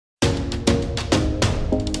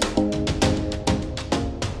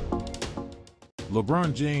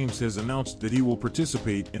LeBron James has announced that he will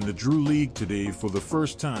participate in the Drew League today for the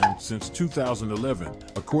first time since 2011,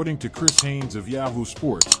 according to Haynes of Yahoo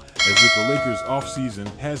Sports, as if the Lakers'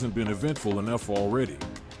 offseason hasn't been eventful enough already.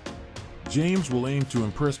 James will aim to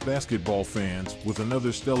impress basketball fans with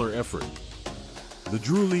another stellar effort. The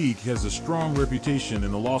Drew League has a strong reputation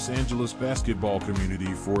in the Los Angeles basketball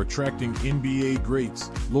community for attracting NBA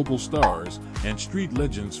greats, local stars, and street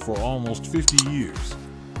legends for almost 50 years.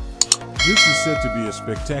 This is said to be a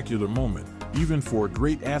spectacular moment, even for a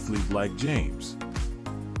great athlete like James.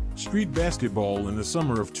 Street basketball in the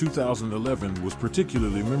summer of 2011 was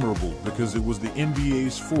particularly memorable because it was the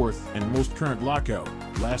NBA's fourth and most current lockout,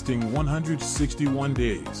 lasting 161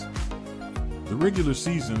 days. The regular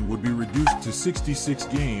season would be reduced to 66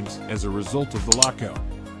 games as a result of the lockout.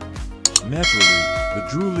 Naturally, the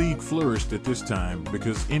Drew League flourished at this time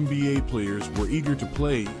because NBA players were eager to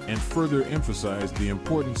play and further emphasized the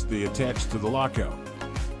importance they attached to the lockout.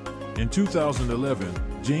 In 2011,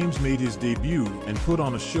 James made his debut and put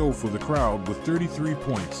on a show for the crowd with 33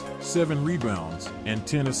 points, 7 rebounds, and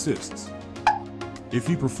 10 assists. If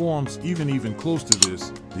he performs even close to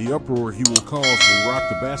this, the uproar he will cause will rock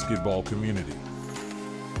the basketball community.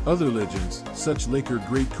 Other legends, such Laker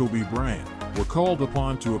great Kobe Bryant, were called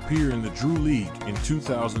upon to appear in the Drew League in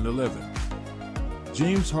 2011.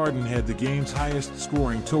 James Harden had the game's highest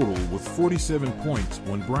scoring total with 47 points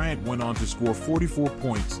when Bryant went on to score 44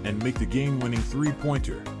 points and make the game-winning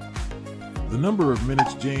three-pointer. The number of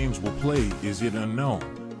minutes James will play is yet unknown,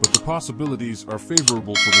 but the possibilities are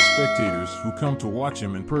favorable for the spectators who come to watch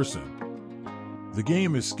him in person. The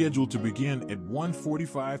game is scheduled to begin at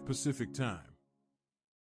 1:45 Pacific Time.